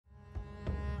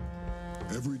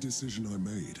Every decision I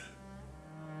made,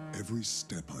 every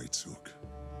step I took,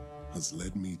 has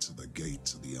led me to the gate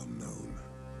to the unknown.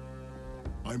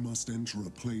 I must enter a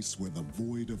place where the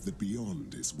void of the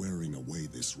beyond is wearing away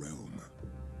this realm.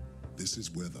 This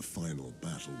is where the final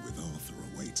battle with Arthur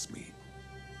awaits me.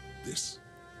 This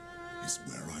is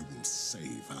where I will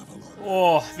save Avalon.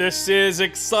 Oh, this is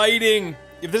exciting!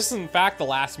 If this is in fact the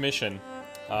last mission,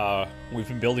 we've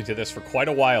been building to this for quite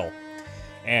a while.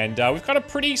 And we've got a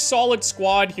pretty solid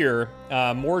squad here.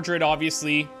 Mordred,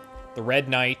 obviously, the Red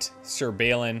Knight, Sir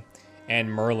Balin, and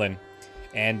Merlin.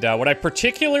 And what I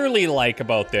particularly like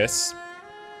about this,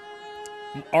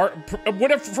 for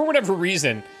whatever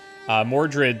reason,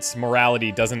 Mordred's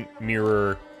morality doesn't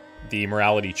mirror the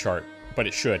morality chart, but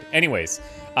it should. Anyways,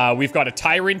 we've got a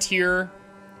Tyrant here,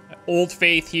 Old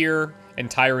Faith here,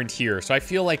 and Tyrant here. So I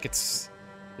feel like it's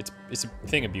a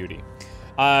thing of beauty.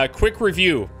 Quick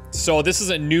review. So this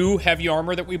is a new heavy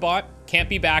armor that we bought. Can't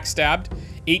be backstabbed.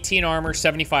 18 armor,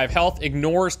 75 health.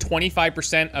 Ignores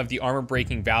 25% of the armor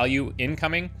breaking value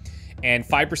incoming. And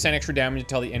 5% extra damage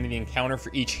until the end of the encounter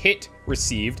for each hit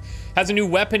received. Has a new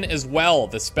weapon as well,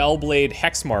 the Spellblade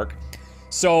Hexmark.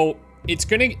 So it's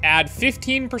going to add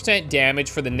 15%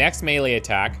 damage for the next melee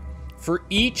attack for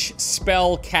each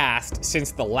spell cast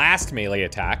since the last melee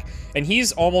attack. And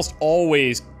he's almost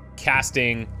always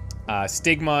casting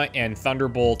Stigma and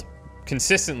Thunderbolt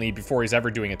consistently before he's ever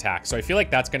doing attacks. So I feel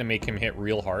like that's going to make him hit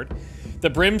real hard. The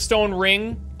Brimstone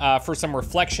Ring for some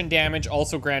reflection damage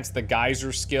also grants the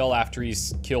Geyser skill after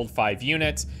he's killed 5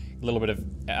 units. A little bit of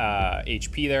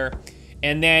HP there.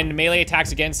 And then melee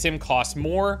attacks against him cost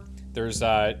more. There's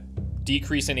a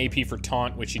decrease in AP for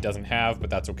Taunt, which he doesn't have, but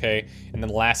that's okay. And then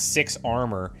the last 6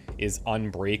 armor is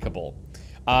unbreakable.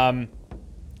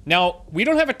 Now, we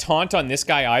don't have a taunt on this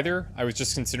guy either. I was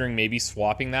just considering maybe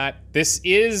swapping that. This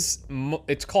is,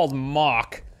 it's called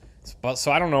Mock,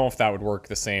 so I don't know if that would work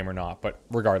the same or not, but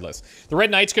regardless. The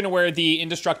Red Knight's going to wear the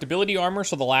Indestructibility armor,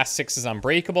 so the last 6 is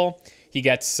unbreakable. He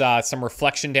gets some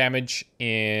reflection damage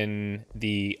in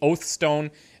the Oath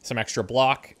Stone, some extra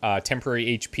block,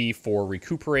 temporary HP for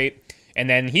Recuperate, and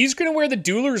then he's going to wear the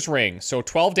Dueler's Ring, so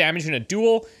 12 damage in a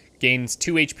duel. Gains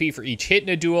 2 HP for each hit in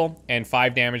a duel, and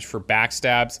 5 damage for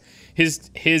backstabs. His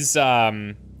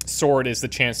sword is the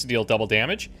chance to deal double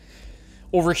damage.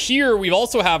 Over here, we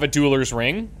also have a Dueler's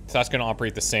Ring, so that's going to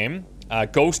operate the same.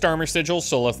 Ghost Armor Sigil,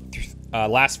 so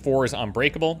last 4 is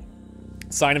unbreakable.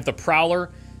 Sign of the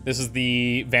Prowler. This is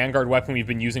the Vanguard weapon we've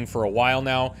been using for a while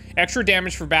now. Extra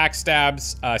damage for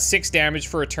backstabs, 6 damage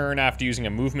for a turn after using a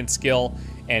movement skill,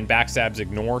 and backstabs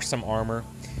ignore some armor.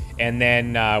 And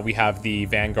then we have the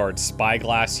Vanguard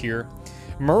Spyglass here.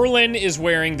 Merlin is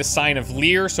wearing the Sign of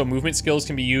Lear, so movement skills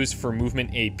can be used for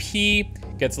movement AP.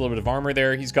 Gets a little bit of armor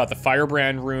there. He's got the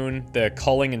Firebrand rune, the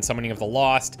Culling and Summoning of the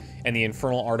Lost, and the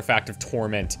Infernal Artifact of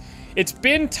Torment. It's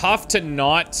been tough to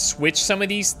not switch some of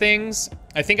these things.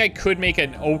 I think I could make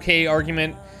an okay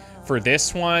argument for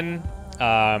this one,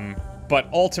 but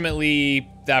ultimately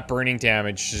that burning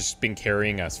damage has just been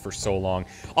carrying us for so long.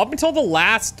 Up until the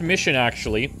last mission,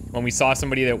 actually, when we saw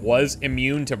somebody that was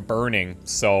immune to burning.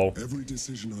 So,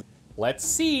 let's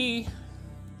see.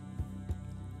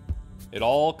 It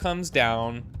all comes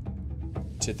down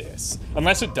to this.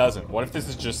 Unless it doesn't. What if this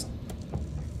is just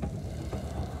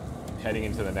heading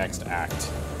into the next act?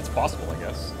 It's possible, I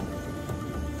guess.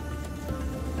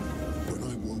 When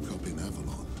I woke up in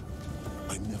Avalon,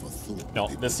 I never thought... No,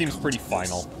 this seems pretty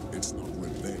final. It's not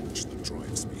revenge that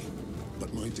drives me,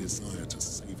 but my desire to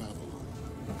save Avalon.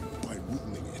 by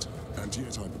ruling it, and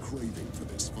yet I'm craving for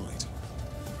this fight.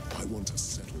 I want to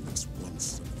settle this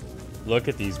once and for all. Look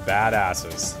at these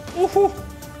badasses. Woohoo!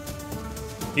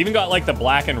 Even got like the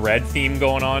black and red theme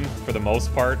going on for the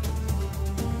most part.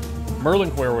 Merlin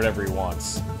can wear whatever he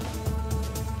wants.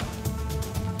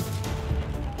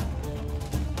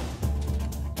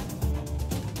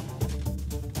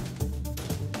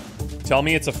 Tell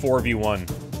me it's a 4v1.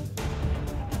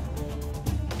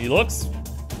 He looks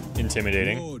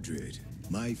intimidating. Mordred,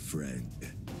 my friend.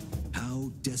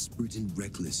 How desperate and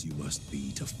reckless you must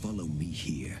be to follow me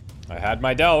here. I had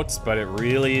my doubts, but it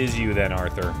really is you then,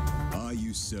 Arthur. Are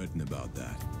you certain about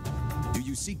that? Do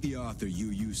you seek the Arthur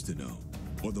you used to know?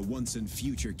 Or the once and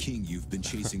future king you've been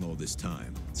chasing all this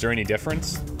time? Is there any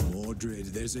difference? Mordred,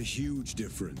 there's a huge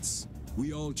difference.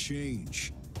 We all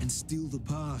change. And still the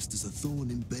past is a thorn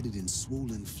embedded in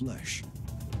swollen flesh.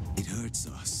 It hurts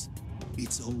us.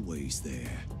 It's always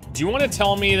there. Do you want to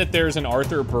tell me that there's an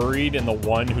Arthur buried in the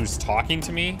one who's talking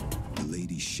to me? The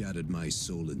lady shattered my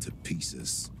soul into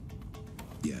pieces.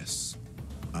 Yes,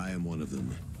 I am one of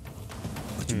them.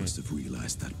 But you must have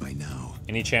realized that by now.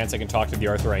 Any chance I can talk to the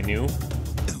Arthur I knew?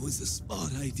 That was was a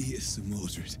smart idea, Sir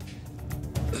Mordred.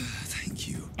 Thank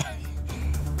you.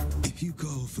 If you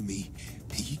call for me,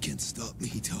 he can stop me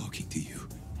talking to you.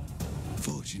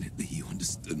 Fortunately, you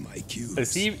understood my cues.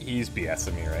 He's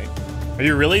BSing me, right? Are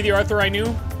you really the Arthur I knew?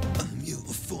 I'm your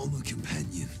former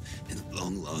companion and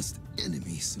long-lost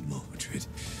enemy, Sir Mordred.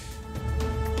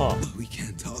 Huh. But we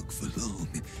can't talk for long.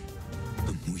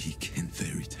 I'm weak and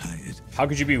very tired. How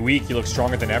could you be weak? You look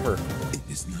stronger than ever. It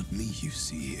is not me you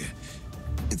see here.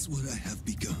 It's what I have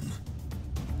become.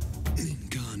 An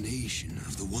incarnation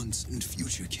of the once and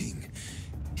future king.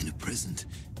 In a present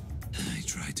I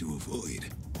tried to avoid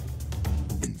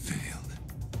and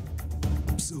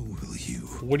failed. So will you.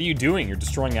 What are you doing? You're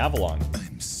destroying Avalon.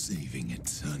 I'm saving it,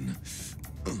 son.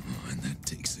 Oh, and that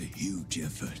takes a huge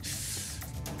effort.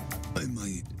 I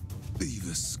might leave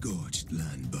a scorched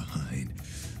land behind,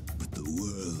 but the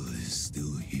world is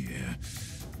still here.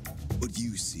 What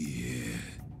you see here,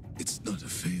 it's not a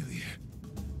failure.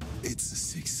 It's a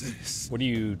success. What are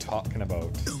you talking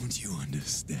about? Don't you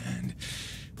understand?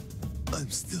 I'm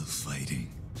still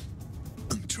fighting.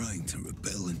 I'm trying to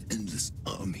repel an endless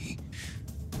army.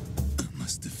 I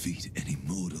must defeat an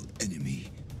immortal enemy.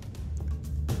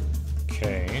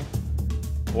 Okay.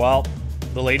 Well,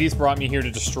 the ladies brought me here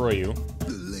to destroy you.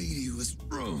 The lady was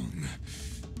wrong.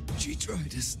 She tried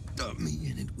to stop me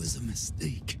and it was a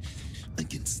mistake. I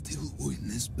can still win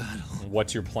this battle.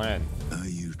 What's your plan? Are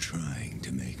you trying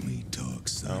to make me talk,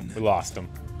 son? Oh, we lost him.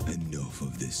 Enough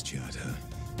of this chatter.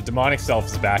 The demonic self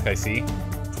is back, I see.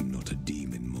 I'm not a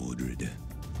demon, Mordred.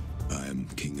 I am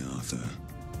King Arthur.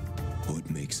 What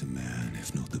makes a man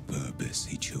if not the purpose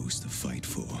he chose to fight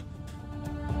for?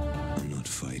 I'm not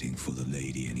fighting for the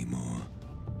lady anymore.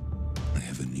 I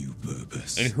have a new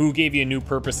purpose. And who gave you a new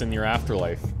purpose in your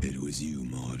afterlife? It was you,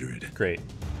 Mordred. Great.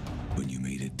 When you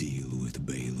made a deal with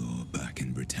Baelor back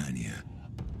in Britannia.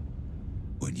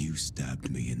 When you stabbed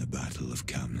me in the Battle of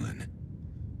Camlan.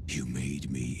 You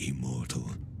made me immortal.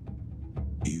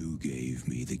 You gave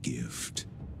me the gift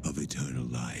of eternal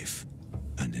life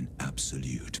and an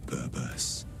absolute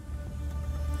purpose.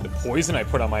 The poison I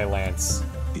put on my lance.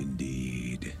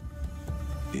 Indeed.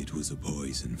 It was a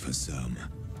poison for some,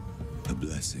 a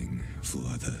blessing for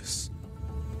others.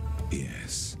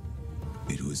 Yes,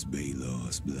 it was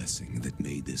Baelor's blessing that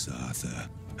made this Arthur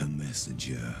a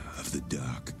messenger of the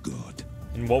Dark God.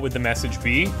 And what would the message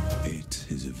be? It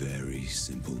is a very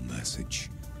simple message.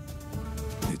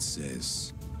 It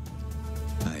says,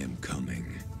 I am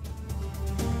coming.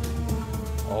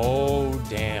 Oh,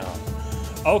 damn.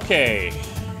 Okay.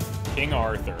 King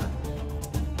Arthur.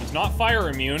 He's not fire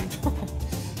immune.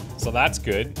 So that's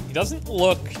good. He doesn't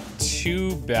look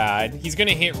too bad. He's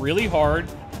gonna hit really hard.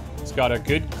 He's got a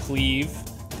good cleave.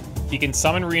 He can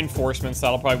summon reinforcements.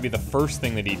 That'll probably be the first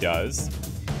thing that he does.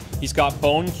 He's got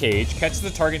Bone Cage. Catches the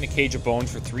target in a cage of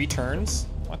bones for 3 turns.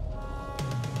 What?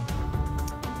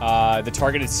 The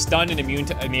target is stunned and immune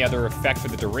to any other effect for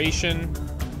the duration.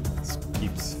 This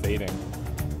keeps fading.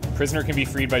 Prisoner can be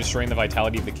freed by destroying the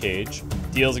vitality of the cage.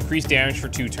 Deals increased damage for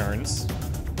 2 turns.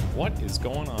 What is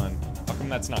going on? How come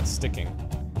that's not sticking?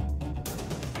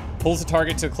 Pulls the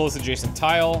target to a close adjacent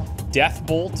tile. Death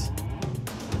Bolt.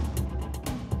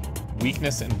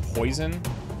 Weakness and Poison.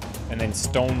 And then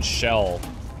Stone Shell.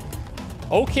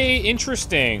 Okay,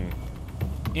 interesting.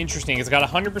 Interesting. It's got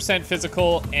 100%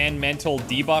 physical and mental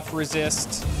debuff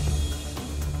resist.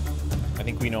 I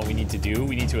think we know what we need to do.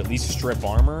 We need to at least strip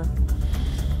armor.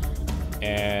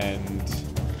 And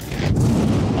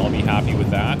I'll be happy with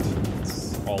that.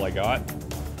 That's all I got.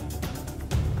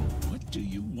 What do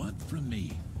you want from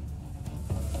me?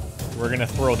 We're gonna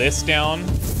throw this down.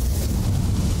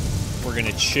 We're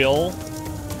gonna chill.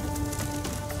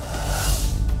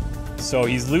 So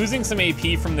he's losing some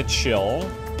AP from the chill.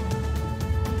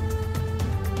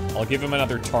 I'll give him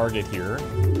another target here.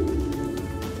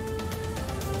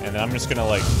 And then I'm just gonna,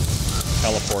 like,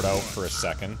 teleport out for a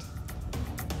second.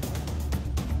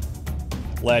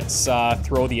 Let's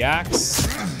throw the axe.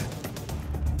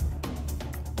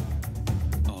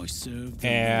 I serve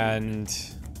And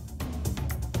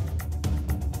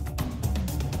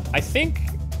I think,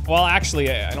 well,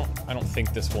 actually, I don't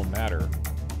think this will matter.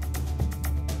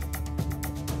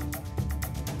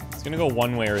 It's gonna go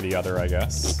one way or the other, I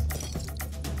guess.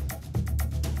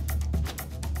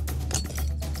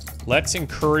 Let's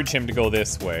encourage him to go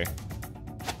this way.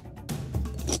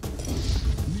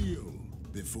 Kneel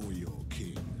before your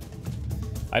king.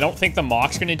 I don't think the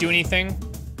mock's gonna do anything.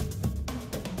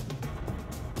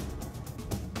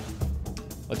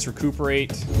 Let's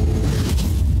recuperate.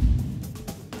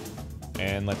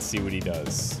 And let's see what he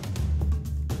does.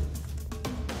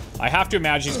 I have to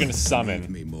imagine he's gonna Believe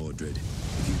summon. me, Mordred.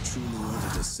 If you truly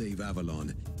wanted to save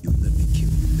Avalon, you'd let me kill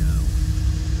you now.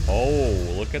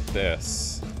 Oh, look at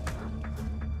this.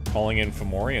 Calling in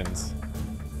Fomorians.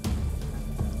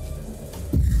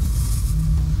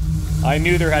 I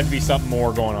knew there had to be something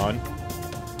more going on.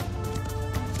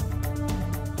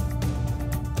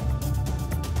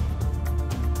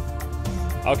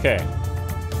 Okay.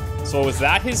 So was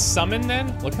that his summon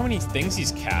then? Look how many things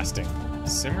he's casting.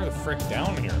 Simmer the frick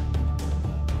down here.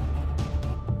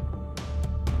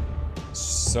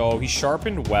 So he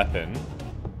sharpened weapon.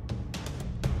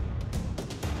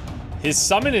 His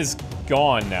summon is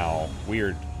gone now.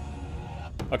 Weird.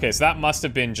 Okay, so that must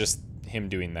have been just him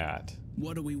doing that.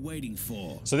 What are we waiting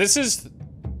for? So this is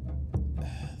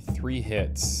 3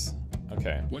 hits.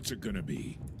 Okay. What's it gonna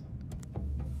be?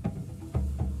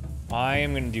 I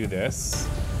am gonna do this.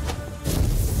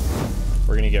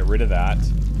 We're gonna get rid of that.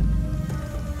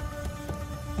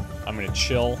 I'm gonna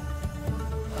chill.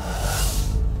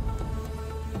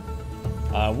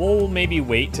 We'll maybe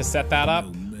wait to set that up.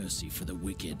 No mercy for the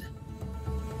wicked.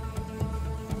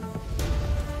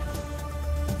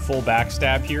 Full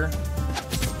backstab here.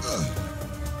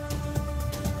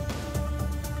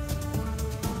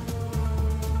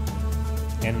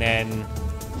 And then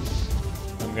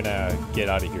I'm gonna get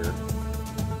out of here.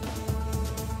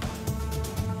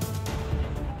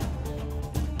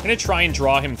 I'm gonna try and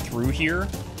draw him through here.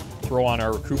 Throw on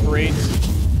our recuperate.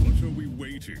 What are we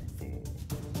waiting for?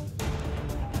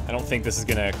 I don't think this is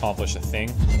gonna accomplish a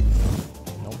thing.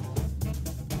 Nope.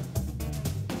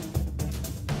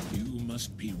 You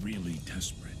must be really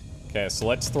desperate. Okay, so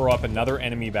let's throw up another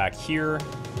enemy back here.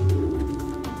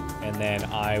 And then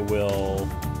I will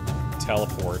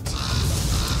teleport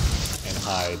and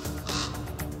hide.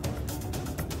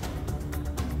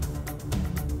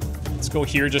 Let's go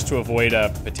here just to avoid a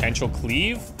potential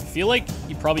cleave. I feel like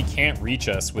he probably can't reach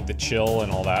us with the chill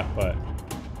and all that, but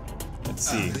let's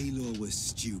see. Baylor was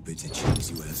stupid to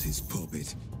choose you as his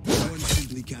puppet. One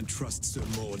simply can't trust Sir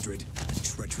Mordred, a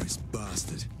treacherous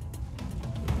bastard.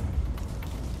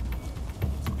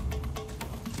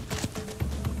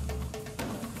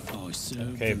 I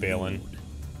serve Okay, the Balin. Lord.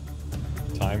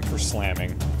 Time for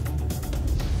slamming.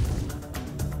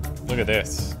 Look at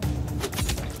this.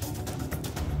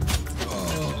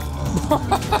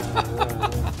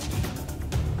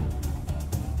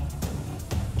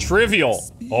 Trivial.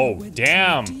 Oh,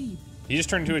 damn. He just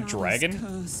turned into a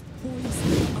dragon?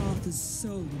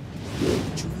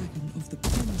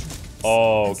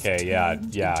 Oh, okay, yeah.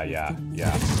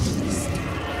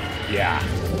 Yeah,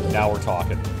 now we're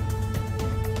talking.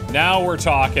 Now we're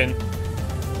talking.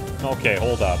 Okay,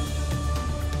 hold up.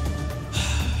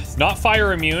 It's not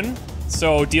fire immune,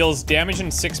 so deals damage in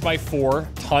 6x4,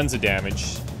 tons of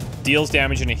damage. Deals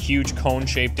damage in a huge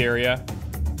cone-shaped area.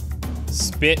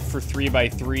 Spit for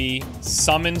 3x3,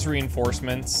 summons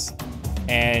reinforcements,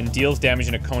 and deals damage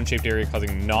in a cone-shaped area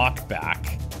causing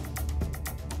knockback.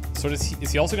 So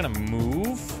is he also gonna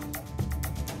move?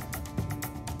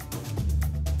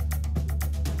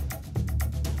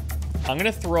 I'm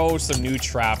gonna throw some new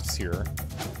traps here.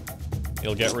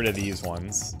 It'll get rid of these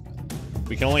ones.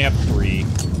 We can only have 3.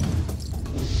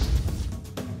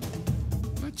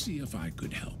 Let's see if I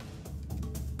could help.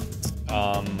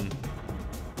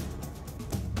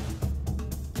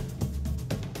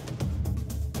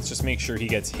 Let's just make sure he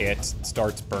gets hit,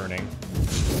 starts burning.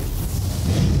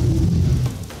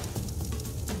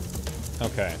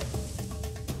 Okay.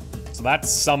 So that's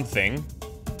something.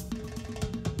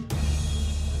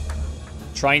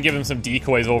 Try and give him some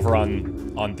decoys over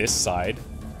on this side.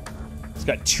 He's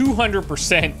got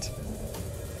 200%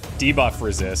 debuff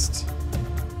resist.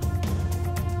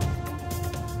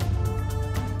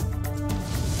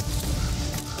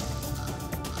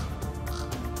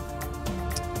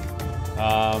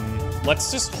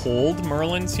 Let's just hold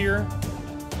Merlin's here.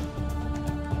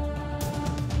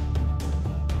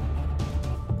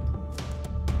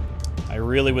 I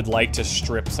really would like to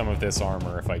strip some of this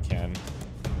armor if I can.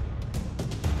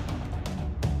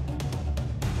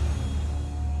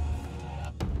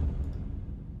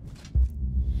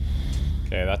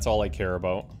 Okay, that's all I care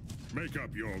about. Make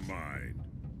up your mind.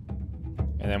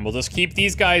 And then we'll just keep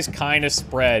these guys kind of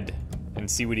spread and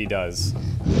see what he does.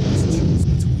 Choose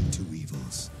between two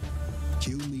evils.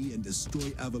 Kill me and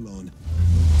destroy Avalon.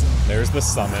 There's the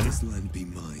summon. This land be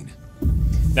mine.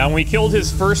 Now, when we killed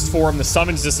his first form, the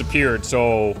summons disappeared,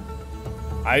 so...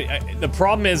 the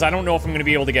problem is, I don't know if I'm going to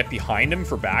be able to get behind him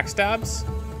for backstabs.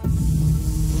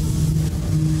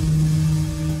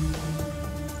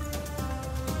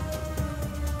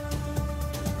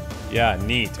 Yeah,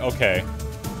 neat. Okay.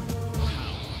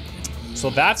 So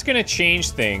that's going to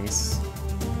change things.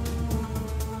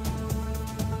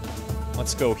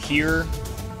 Let's go here.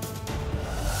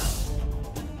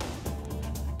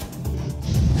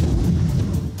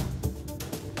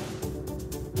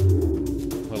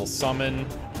 Little summon.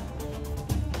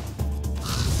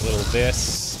 Little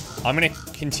this. I'm gonna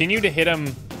continue to hit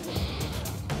him.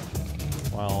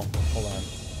 Well, hold on.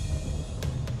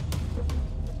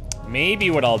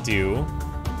 Maybe what I'll do,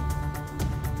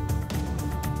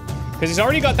 because he's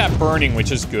already got that burning,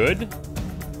 which is good.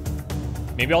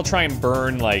 Maybe I'll try and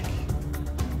burn, like,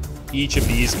 each of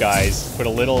these guys. Put a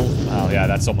little... Oh, yeah,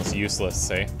 that's almost useless,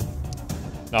 say.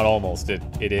 Not almost.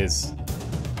 It is.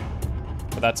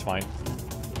 But that's fine.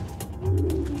 I'm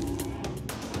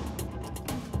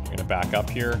gonna back up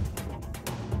here.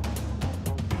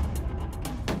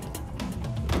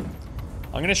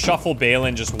 I'm gonna shuffle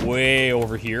Balin just way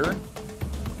over here.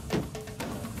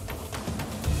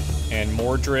 And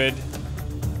Mordred.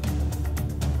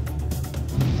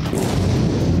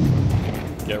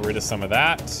 Get rid of some of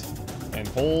that. And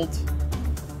hold.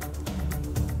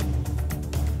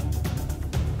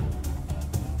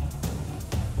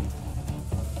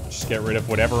 Just get rid of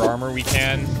whatever armor we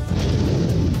can.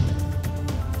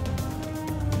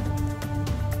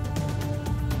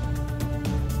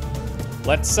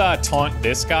 Let's taunt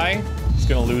this guy. He's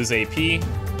gonna lose AP.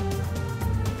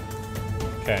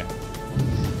 Okay.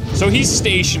 So he's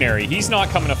stationary. He's not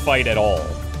coming to fight at all.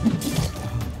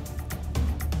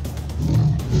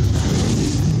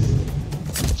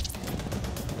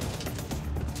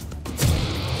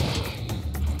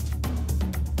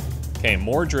 Okay,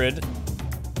 Mordred,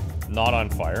 not on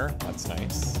fire. That's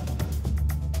nice.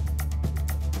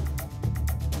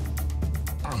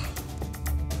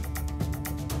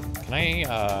 Can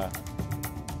I,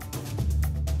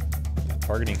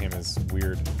 targeting him is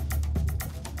weird.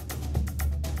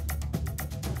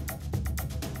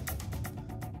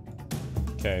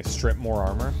 Okay, strip more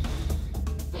armor.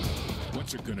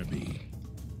 What's it gonna be?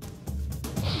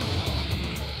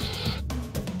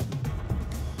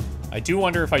 I do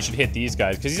wonder if I should hit these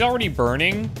guys, because he's already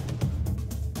burning.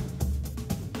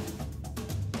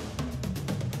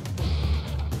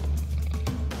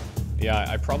 Yeah,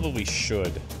 I probably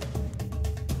should.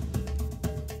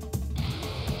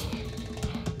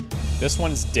 This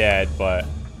one's dead, but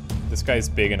this guy's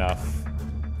big enough.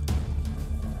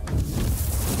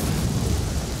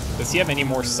 Does he have any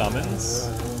more summons?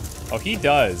 Oh, he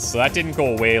does. So that didn't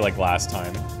go away like last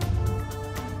time.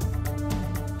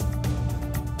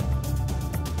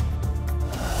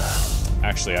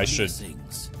 Actually, I should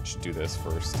do this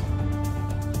first.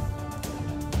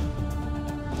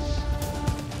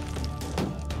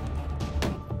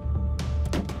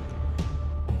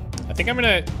 I think I'm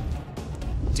gonna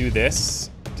do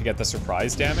this to get the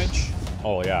surprise damage.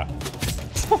 Oh, yeah.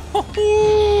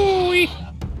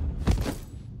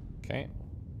 Okay.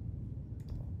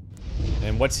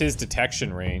 And what's his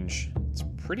detection range? It's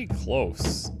pretty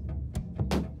close.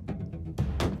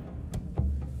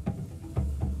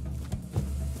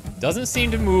 Doesn't seem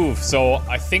to move, so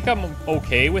I think I'm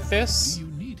okay with this. Do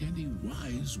you need any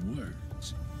wise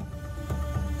words?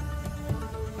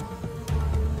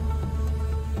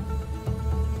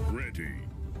 Ready.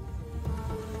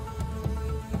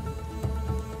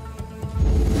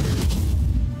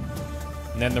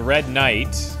 And then the Red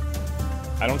Knight.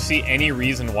 I don't see any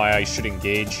reason why I should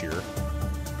engage here.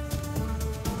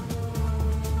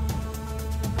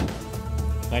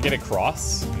 Can I get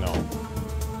across? No.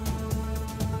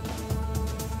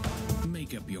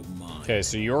 Make up your mind. Okay,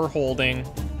 so you're holding.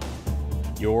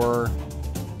 Does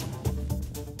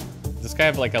this guy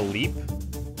have like a leap?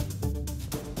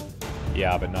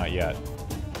 Yeah, but not yet.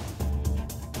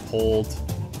 Hold.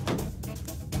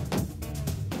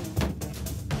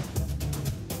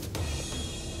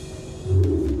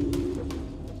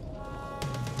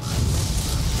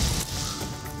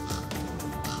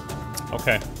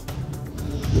 Okay.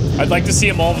 I'd like to see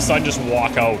him all of a sudden just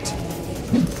walk out.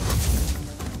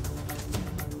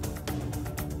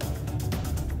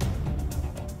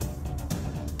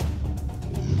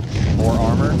 More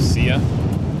armor, see ya.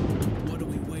 What are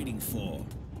we waiting for?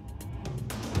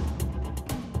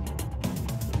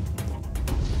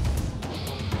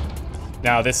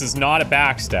 Now, this is not a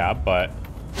backstab, but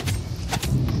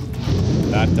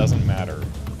that doesn't matter.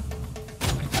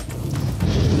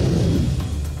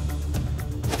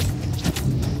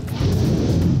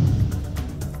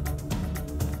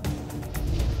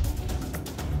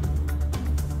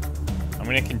 I'm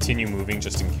gonna continue moving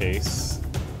just in case.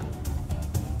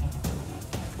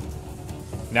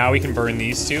 Now we can burn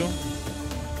these two.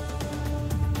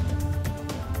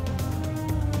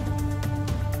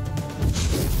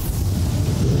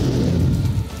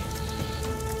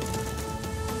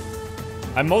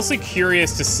 I'm mostly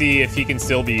curious to see if he can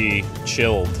still be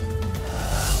chilled.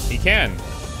 He can.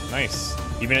 Nice.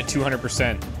 Even at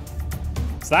 200%.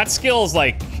 So that skill is,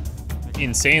 like,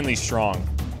 insanely strong.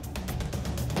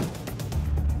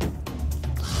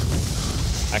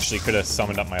 Actually, could have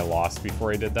summoned up my Lost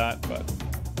before I did that, but...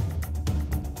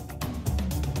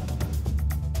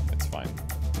 it's fine.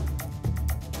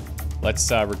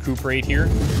 Let's recuperate here.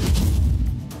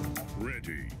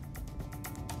 Ready.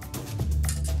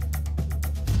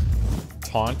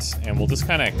 Taunt, and we'll just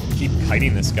kind of keep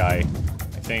kiting this guy,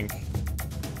 I think.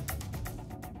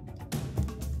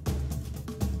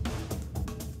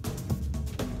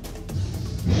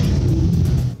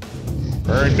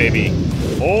 Burn, baby.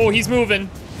 Oh, he's moving.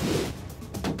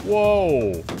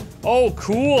 Whoa. Oh,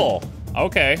 cool.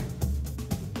 Okay.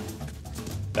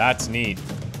 That's neat.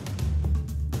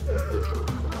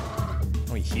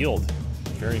 Oh, he healed.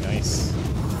 Very nice.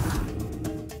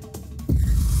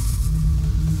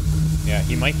 Yeah,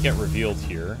 he might get revealed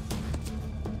here.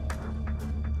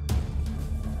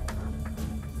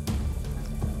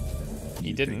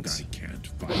 He didn't. I can't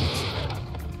fight.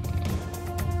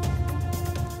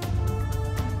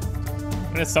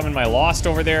 I'm gonna summon my Lost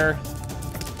over there.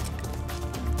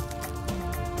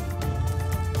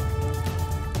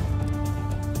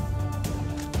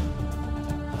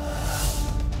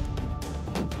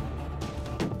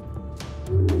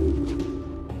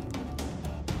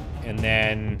 And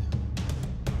then...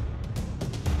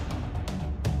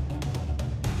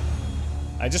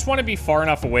 I just want to be far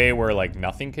enough away where, like,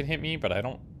 nothing can hit me, but I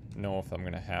don't know if I'm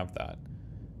gonna have that.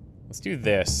 Let's do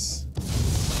this.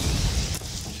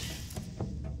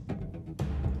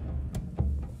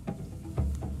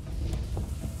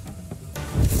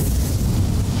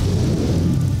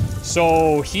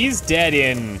 So he's dead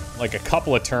in like a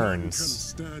couple of turns.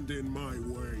 Stand in my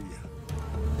way.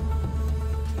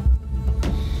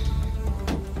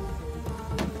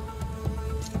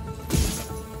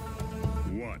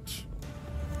 What?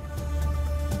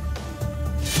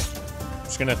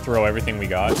 Just gonna throw everything we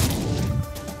got.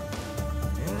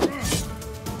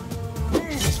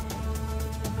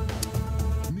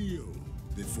 Kneel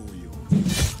before you.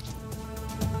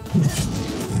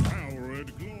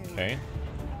 Okay.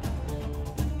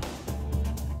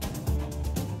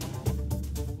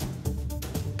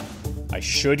 I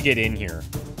should get in here.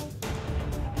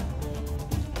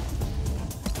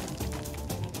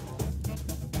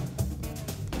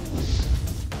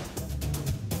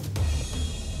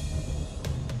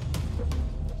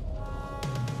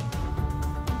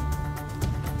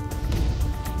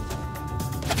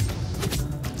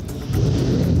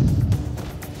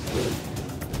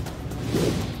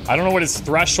 I don't know what his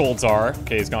thresholds are.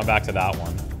 Okay, he's gone back to that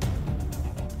one.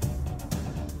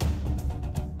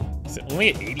 Is it only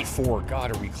at 84?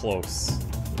 God, are we close?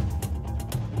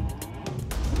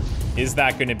 Is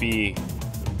that going to be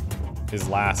his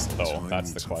last, though?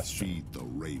 That's the question. Feed the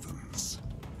ravens.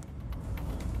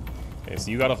 Okay, so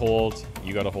you gotta hold.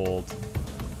 You gotta hold.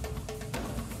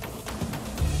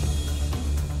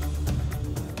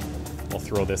 We'll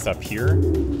throw this up here.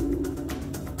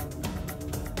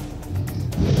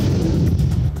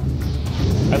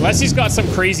 Unless he's got some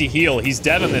crazy heal, he's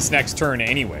dead on this next turn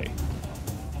anyway.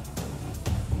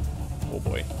 Oh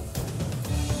boy.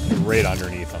 Right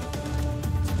underneath him.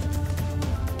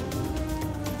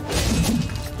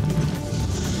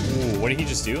 Ooh, what did he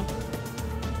just do?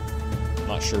 I'm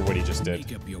not sure what he just did.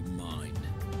 Make up your mind.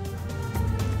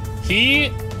 He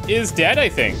is dead, I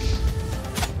think.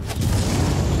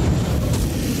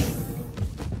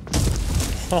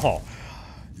 Oh.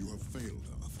 You have failed,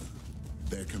 Arthur.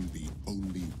 There can be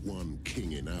only one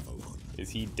king in Avalon. Is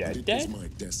he And dead? it is my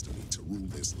destiny to rule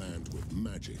this land with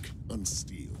magic and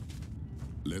steel.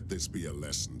 Let this be a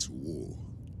lesson to all,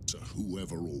 to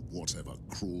whoever or whatever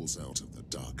crawls out of the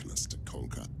darkness to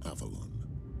conquer Avalon.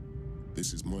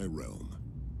 This is my realm,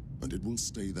 and it will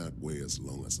stay that way as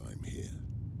long as I'm here.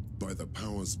 By the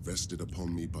powers vested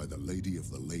upon me by the Lady of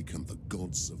the Lake and the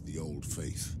gods of the old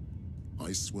faith,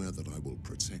 I swear that I will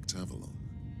protect Avalon,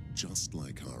 just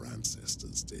like our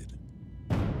ancestors did.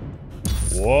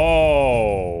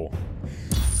 Whoa.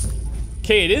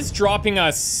 Okay, it is dropping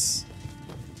us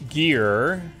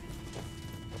gear.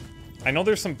 I know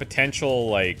there's some potential,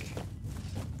 like,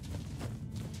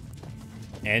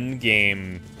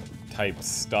 endgame type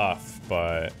stuff,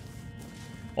 but...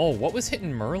 Oh, what was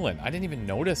hitting Merlin? I didn't even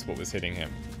notice what was hitting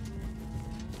him.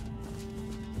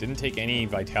 Didn't take any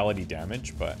vitality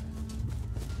damage, but...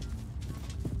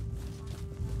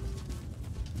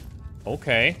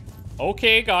 Okay.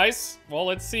 Okay, guys. Well,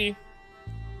 let's see.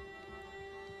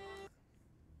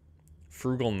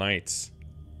 Frugal Knights.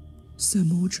 Sir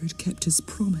Mordred kept his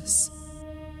promise.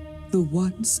 The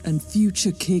once and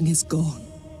future king is gone.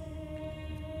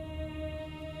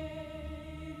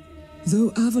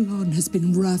 Though Avalon has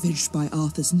been ravaged by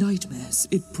Arthur's nightmares,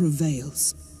 it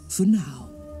prevails, for now.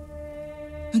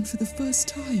 And for the first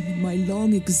time in my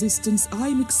long existence,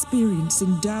 I'm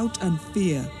experiencing doubt and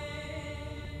fear.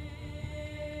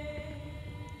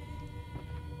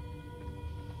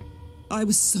 I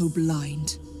was so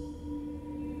blind.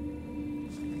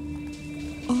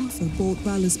 Arthur brought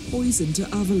Valor's poison to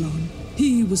Avalon.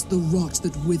 He was the rot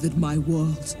that withered my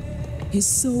world. His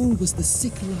soul was the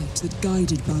sick light that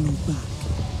guided Valor back.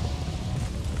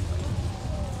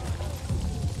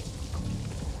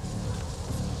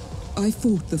 I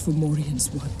fought the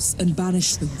Fomorians once and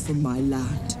banished them from my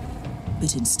land.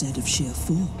 But instead of sheer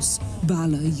force,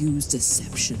 Valor used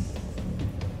deception.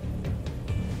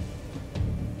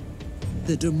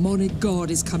 The demonic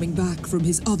god is coming back from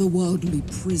his otherworldly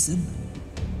prison.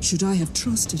 Should I have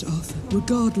trusted Arthur,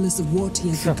 regardless of what he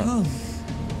had become?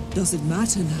 Does it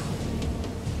matter now?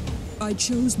 I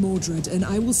chose Mordred, and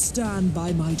I will stand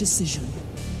by my decision.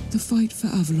 The fight for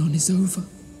Avalon is over.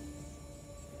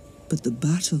 But the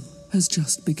battle has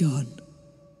just begun.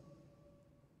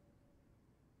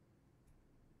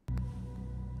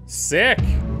 Sick!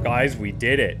 Guys, we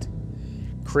did it.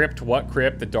 Crypt, what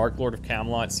crypt? The Dark Lord of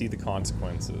Camelot, see the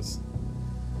consequences.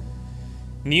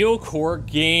 Neocore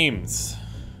Games.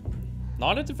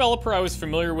 Not a developer I was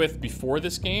familiar with before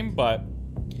this game, but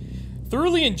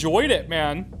thoroughly enjoyed it,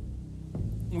 man.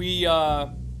 We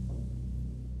kind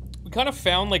of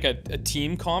found like a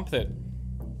team comp that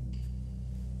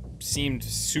seemed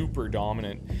super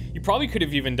dominant. You probably could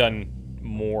have even done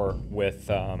more with,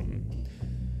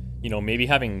 you know, maybe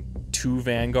having 2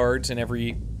 vanguards in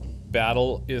every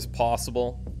battle is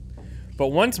possible. But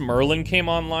once Merlin came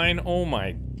online, oh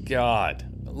my god.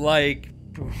 Like,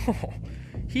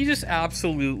 he just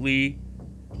absolutely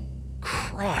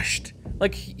crushed.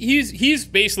 Like, he's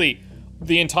basically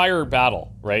the entire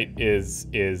battle, right,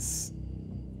 is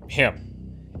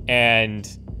him. And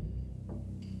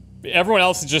everyone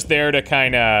else is just there to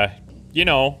kind of, you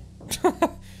know,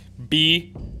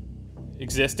 be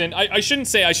existent. I shouldn't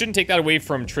take that away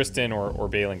from Tristan or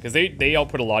Balin, because they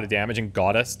output a lot of damage and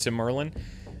got us to Merlin.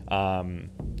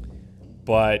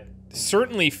 But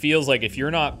certainly feels like if you're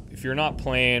not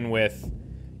playing with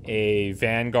a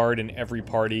vanguard in every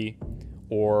party,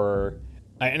 or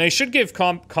and I should give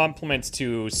compliments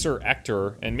to Sir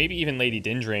Ector and maybe even Lady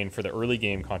Dindrain for the early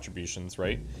game contributions,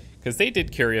 right? Because they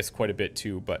did carry us quite a bit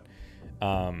too, but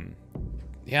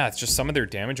yeah, it's just some of their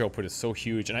damage output is so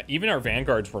huge. And even our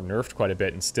vanguards were nerfed quite a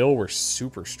bit and still were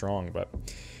super strong. But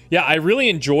yeah, I really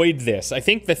enjoyed this. I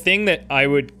think the thing that I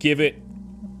would give it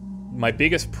my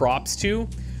biggest props to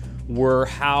were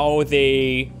how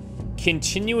they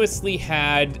continuously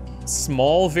had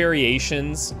small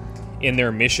variations in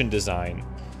their mission design.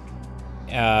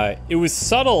 It was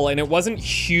subtle and it wasn't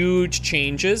huge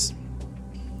changes,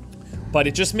 but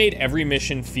it just made every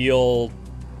mission feel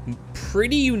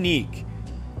pretty unique.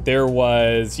 There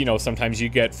was, you know, sometimes you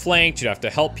get flanked, you'd have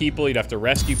to help people, you'd have to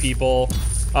rescue people.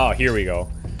 Oh, here we go.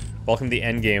 Welcome to the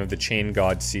end game of the Chain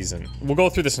God season. We'll go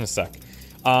through this in a sec.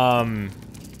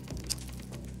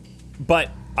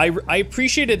 But I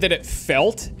appreciated that it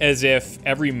felt as if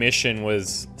every mission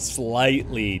was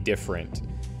slightly different.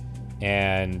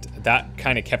 And that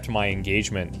kind of kept my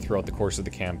engagement throughout the course of the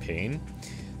campaign.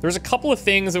 There's a couple of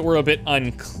things that were a bit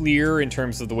unclear in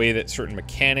terms of the way that certain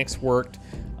mechanics worked.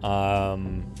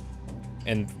 And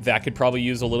that could probably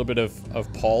use a little bit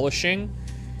of polishing.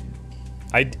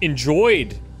 I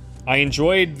enjoyed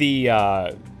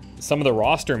the some of the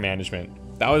roster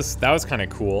management. That was kind of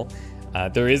cool.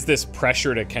 There is this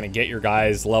pressure to kind of get your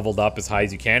guys leveled up as high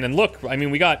as you can. And look, I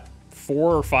mean, we got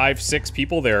 4 or 5, 6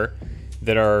 people there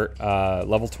that are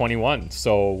level 21.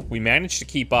 So we managed to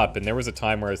keep up, and there was a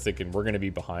time where I was thinking we're going to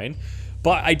be behind.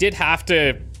 But I did have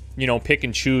to, you know, pick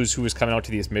and choose who was coming out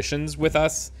to these missions with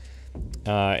us,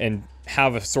 and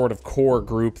have a sort of core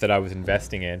group that I was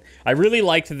investing in. I really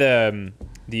liked the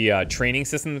training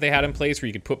system that they had in place, where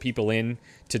you could put people in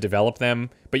to develop them,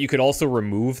 but you could also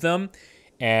remove them.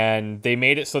 And they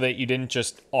made it so that you didn't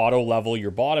just auto level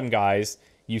your bottom guys.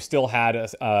 You still had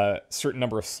a certain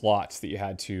number of slots that you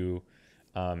had to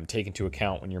take into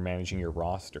account when you're managing your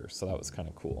roster. So that was kind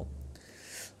of cool.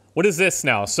 What is this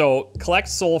now? So, collect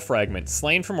soul fragments.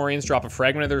 Slain Fomorians drop a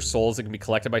fragment of their souls that can be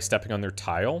collected by stepping on their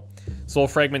tile. Soul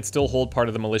fragments still hold part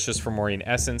of the malicious Fomorian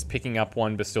essence. Picking up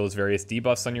one bestows various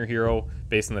debuffs on your hero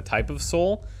based on the type of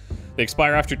soul. They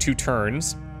expire after 2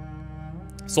 turns.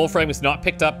 Soul fragments not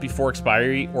picked up before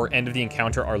expiry or end of the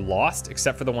encounter are lost,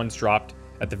 except for the ones dropped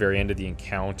at the very end of the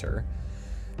encounter.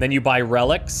 Then you buy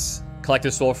relics.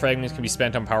 Collected soul fragments can be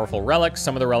spent on powerful relics.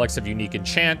 Some of the relics have unique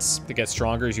enchants that get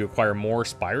stronger as you acquire more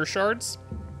spire shards.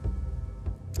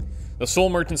 The soul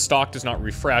merchant's stock does not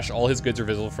refresh. All his goods are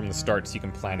visible from the start, so you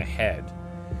can plan ahead.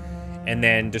 And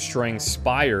then destroying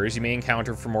spires. You may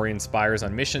encounter Fomorian spires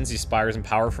on missions. These spires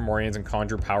empower Fomorians and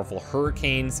conjure powerful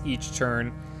hurricanes each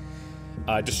turn.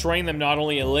 Destroying them not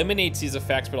only eliminates these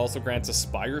effects, but also grants a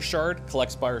spire shard.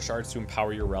 Collect spire shards to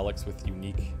empower your relics with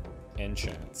unique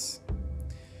enchants.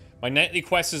 My nightly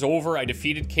quest is over. I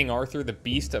defeated King Arthur, the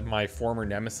beast of my former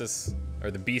nemesis, or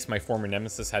the beast my former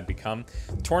nemesis had become.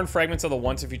 The torn fragments of the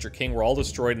once and future king were all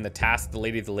destroyed, and the task the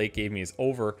Lady of the Lake gave me is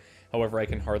over. However, I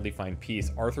can hardly find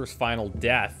peace. Arthur's final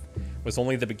death was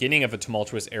only the beginning of a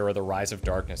tumultuous era, the rise of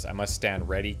darkness. I must stand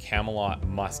ready. Camelot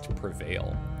must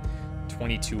prevail.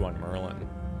 22 on Merlin.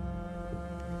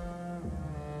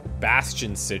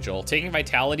 Bastion Sigil. Taking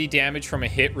vitality damage from a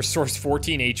hit restores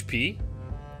 14 HP.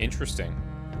 Interesting.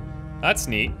 That's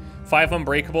neat. 5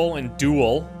 Unbreakable and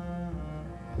Duel.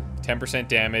 10%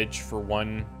 damage for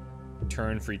 1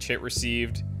 turn for each hit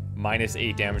received. Minus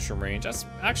 8 damage from range. That's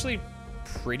actually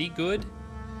pretty good.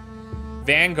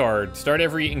 Vanguard. Start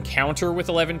every encounter with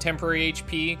 11 temporary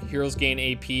HP. Heroes gain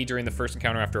AP during the first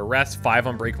encounter after a rest. 5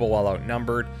 Unbreakable while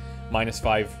outnumbered. Minus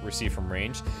 5 received from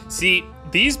range. See,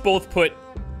 these both put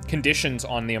conditions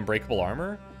on the Unbreakable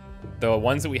armor. The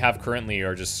ones that we have currently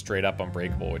are just straight up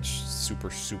unbreakable, which is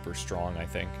super, super strong, I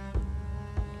think.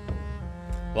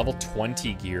 Level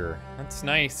 20 gear. That's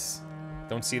nice.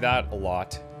 Don't see that a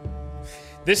lot.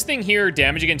 This thing here,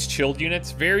 damage against chilled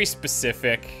units, very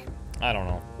specific. I don't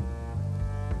know.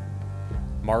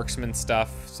 Marksman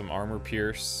stuff, some armor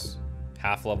pierce.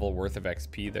 Half level worth of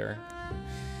XP there.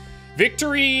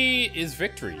 Victory is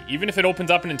victory, even if it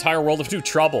opens up an entire world of new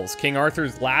troubles. King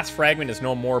Arthur's last fragment is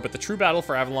no more, but the true battle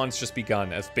for Avalon has just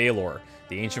begun, as Baelor,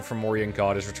 the ancient Fomorian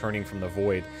god, is returning from the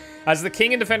void. As the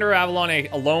king and defender of Avalon, I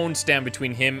alone stand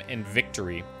between him and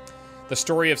victory. The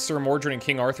story of Sir Mordred and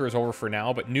King Arthur is over for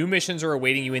now, but new missions are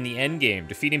awaiting you in the endgame.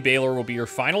 Defeating Baelor will be your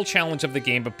final challenge of the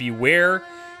game, but beware,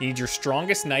 you need your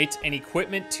strongest knights and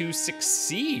equipment to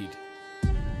succeed.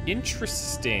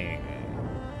 Interesting.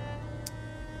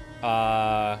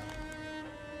 Yeah.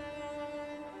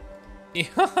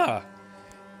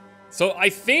 So I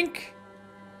think,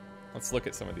 let's look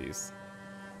at some of these.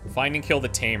 Find and kill the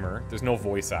Tamer. There's no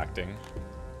voice acting.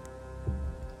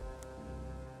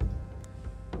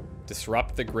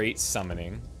 Disrupt the Great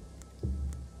Summoning.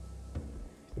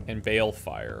 And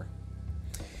Balefire.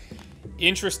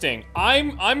 Interesting.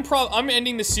 I'm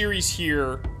ending the series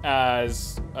here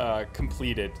as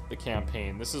completed the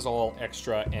campaign. This is all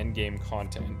extra endgame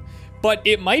content. But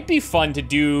it might be fun to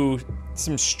do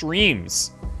some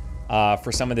streams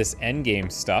for some of this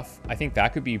endgame stuff. I think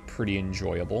that could be pretty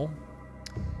enjoyable.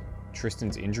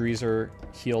 Tristan's injuries are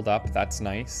healed up. That's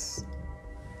nice.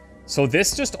 So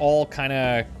this just all kind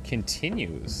of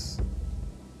continues.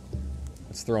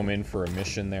 Let's throw him in for a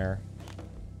mission there.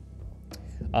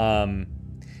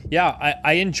 Yeah,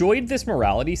 I enjoyed this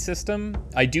morality system.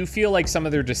 I do feel like some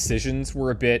of their decisions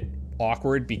were a bit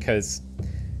awkward because,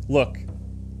 look,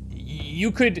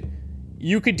 you could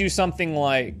do something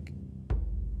like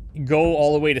go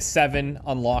all the way to 7,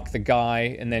 unlock the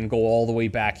guy, and then go all the way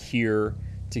back here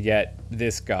to get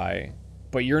this guy.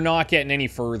 But you're not getting any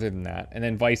further than that, and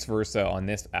then vice versa on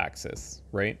this axis,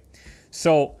 right?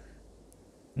 So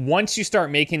once you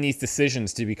start making these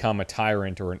decisions to become a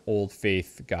tyrant or an old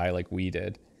faith guy like we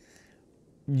did,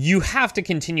 you have to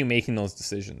continue making those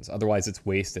decisions. Otherwise, it's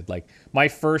wasted. Like, my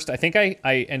first, I think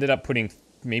I ended up putting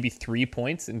maybe 3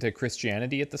 points into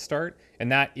Christianity at the start,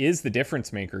 and that is the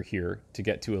difference maker here to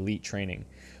get to elite training.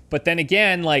 But then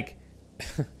again, like,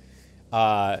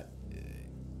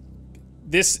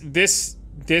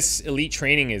 this elite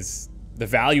training is, the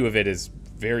value of it is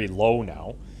very low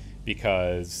now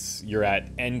because you're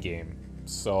at endgame.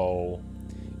 So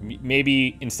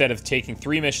maybe instead of taking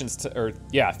 3 missions to,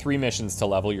 3 missions to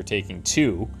level, you're taking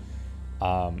 2.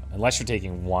 Unless you're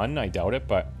taking 1, I doubt it,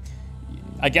 but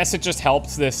I guess it just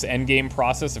helps this endgame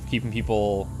process of keeping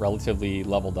people relatively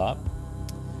leveled up.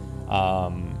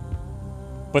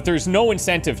 But there's no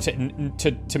incentive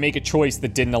to make a choice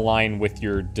that didn't align with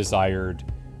your desired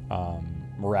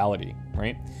morality,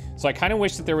 right? So I kind of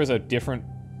wish that there was a different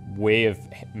way of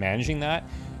managing that.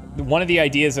 One of the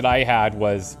ideas that I had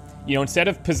was, you know, instead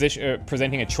of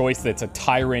presenting a choice that's a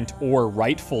tyrant or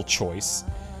rightful choice,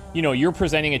 you know, you're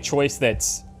presenting a choice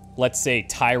that's, let's say,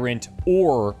 tyrant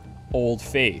or old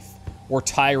faith, or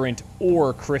tyrant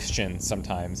or Christian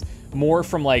sometimes. More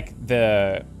from, like,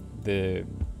 the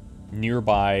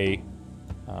nearby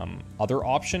other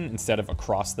option instead of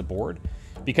across the board.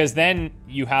 because then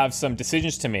you have some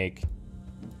decisions to make,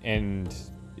 and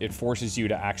it forces you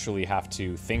to actually have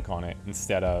to think on it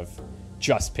instead of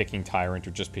just picking Tyrant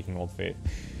or just picking Old Faith.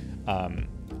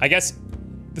 I guess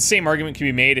the same argument can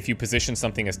be made if you position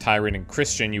something as Tyrant and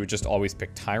Christian, you would just always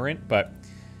pick Tyrant, but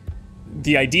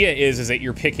the idea is that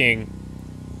you're picking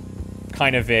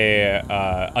kind of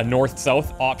a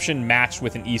north-south option matched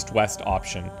with an east-west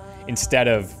option instead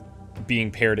of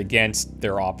being paired against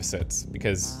their opposites,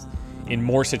 because in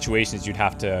more situations you'd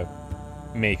have to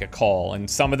make a call, and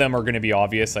some of them are going to be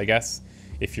obvious, I guess.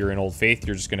 If you're in Old Faith,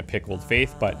 you're just going to pick Old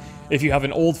Faith, but if you have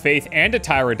an Old Faith and a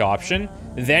Tyrant option,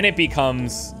 then it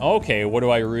becomes, okay, what do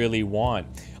I really want?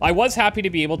 I was happy to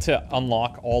be able to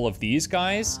unlock all of these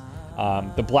guys.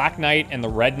 The Black Knight and the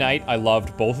Red Knight, I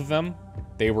loved both of them.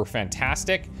 They were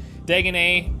fantastic.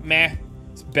 Dagonet, meh.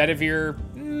 Bedivere,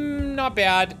 not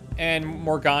bad. And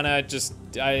Morgana, just,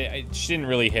 she didn't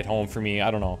really hit home for me.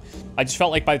 I don't know. I just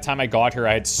felt like by the time I got her,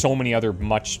 I had so many other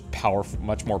much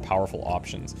more powerful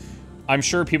options. I'm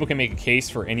sure people can make a case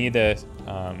for any of the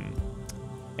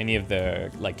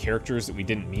like characters that we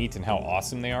didn't meet and how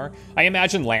awesome they are. I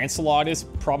imagine Lancelot is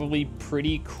probably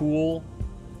pretty cool.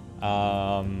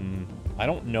 I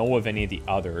don't know of any of the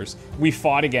others. We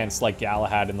fought against, like,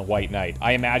 Galahad and the White Knight.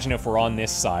 I imagine if we're on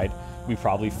this side, we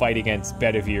probably fight against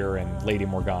Bedivere and Lady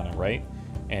Morgana, right?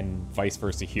 And vice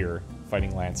versa here.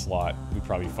 Fighting Lancelot, we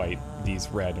probably fight these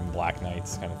Red and Black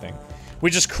Knights kind of thing.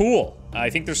 Which is cool. I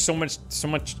think there's so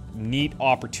much neat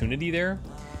opportunity there.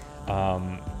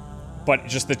 But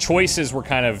just the choices were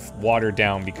kind of watered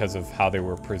down because of how they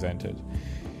were presented.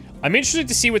 I'm interested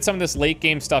to see what some of this late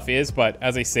game stuff is, but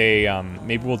as I say,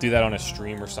 maybe we'll do that on a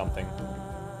stream or something.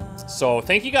 So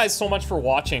thank you guys so much for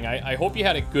watching. I hope you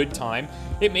had a good time.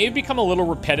 It may have become a little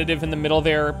repetitive in the middle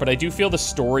there, but I do feel the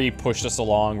story pushed us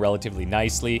along relatively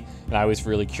nicely, and I was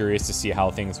really curious to see how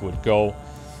things would go.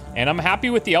 And I'm happy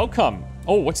with the outcome.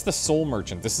 Oh, what's the Soul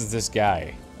Merchant? This is this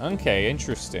guy. Okay,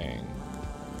 interesting.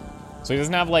 So he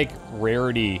doesn't have, like,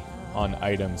 rarity on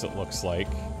items, it looks like.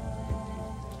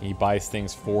 He buys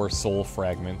things for soul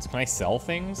fragments. Can I sell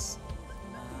things?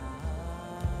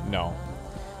 No.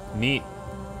 Neat.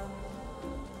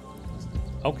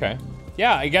 Okay.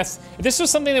 Yeah, I guess this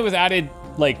was something that was added,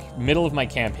 like, middle of my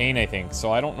campaign, I think.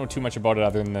 So I don't know too much about it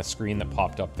other than the screen that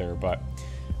popped up there, but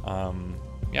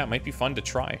yeah, it might be fun to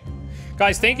try.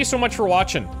 Guys, thank you so much for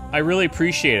watching. I really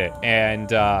appreciate it.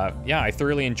 And yeah, I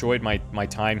thoroughly enjoyed my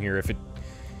time here.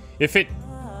 If it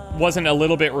wasn't a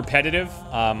little bit repetitive,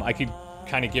 I could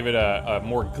kind of give it a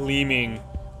more gleaming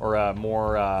or a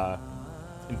more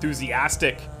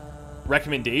enthusiastic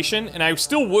recommendation, and I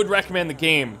still would recommend the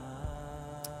game,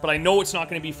 but I know it's not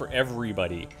going to be for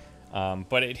everybody.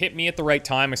 But it hit me at the right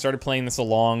time. I started playing this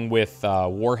along with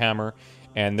Warhammer,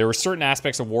 and there were certain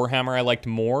aspects of Warhammer I liked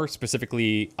more,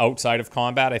 specifically outside of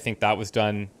combat. I think that was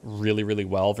done really, really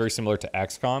well, very similar to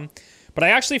XCOM. But I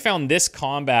actually found this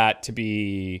combat to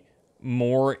be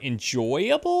more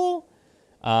enjoyable.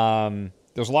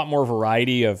 There's a lot more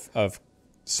variety of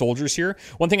soldiers here.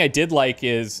 One thing I did like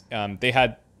is they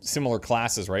had similar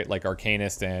classes, right? Like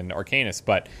Arcanist and Arcanist,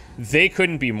 but they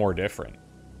couldn't be more different.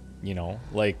 You know,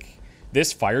 like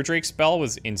this Fire Drake spell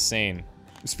was insane.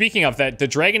 Speaking of that, the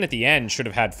dragon at the end should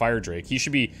have had Fire Drake. He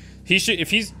should,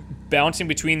 if he's bouncing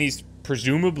between these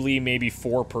presumably maybe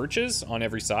 4 perches on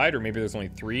every side, or maybe there's only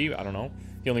 3, I don't know.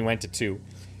 He only went to 2.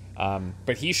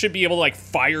 But he should be able to, like,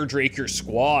 Fire Drake your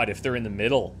squad if they're in the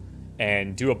middle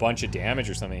and do a bunch of damage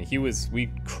or something.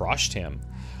 We crushed him.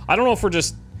 I don't know if we're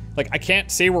just, like, I can't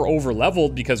say we're over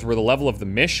leveled because we're the level of the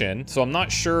mission, so I'm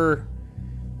not sure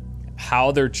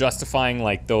how they're justifying,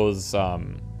 like, those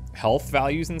health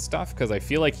values and stuff, because I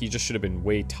feel like he just should have been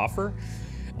way tougher.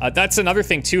 That's another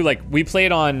thing too, like, we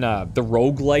played on the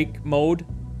roguelike mode.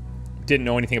 Didn't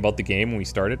know anything about the game when we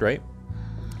started, right?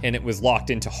 And it was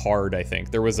locked into hard, I think.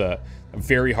 There was a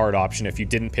very hard option if you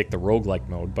didn't pick the roguelike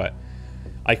mode, but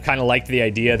I kind of liked the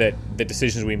idea that the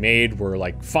decisions we made were,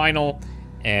 like, final,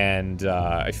 and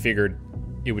I figured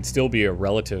it would still be a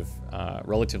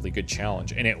relatively good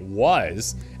challenge. And it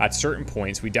was. At certain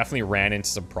points, we definitely ran into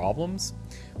some problems,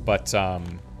 but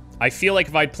I feel like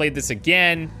if I'd played this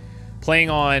again, playing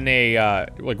on a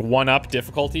like 1-up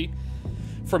difficulty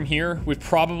from here would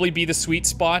probably be the sweet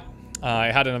spot.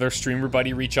 I had another streamer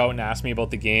buddy reach out and ask me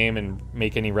about the game and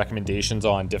make any recommendations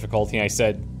on difficulty. And I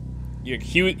said,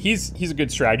 he's a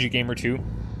good strategy gamer too.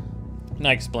 And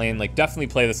I explained, like, definitely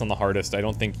play this on the hardest. I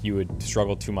don't think you would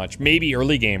struggle too much. Maybe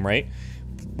early game, right?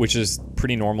 Which is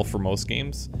pretty normal for most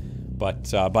games.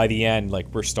 But by the end,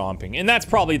 like, we're stomping. And that's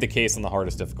probably the case on the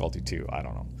hardest difficulty too. I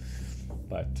don't know.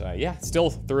 But yeah, still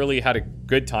thoroughly had a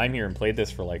good time here and played this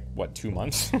for like, what, 2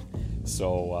 months?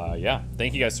 So yeah,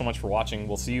 thank you guys so much for watching.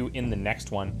 We'll see you in the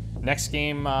next one. Next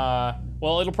game,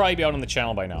 well, it'll probably be out on the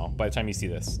channel by now, by the time you see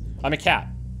this. I'm a cat,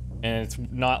 and it's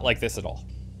not like this at all.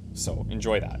 So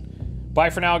enjoy that. Bye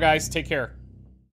for now, guys. Take care.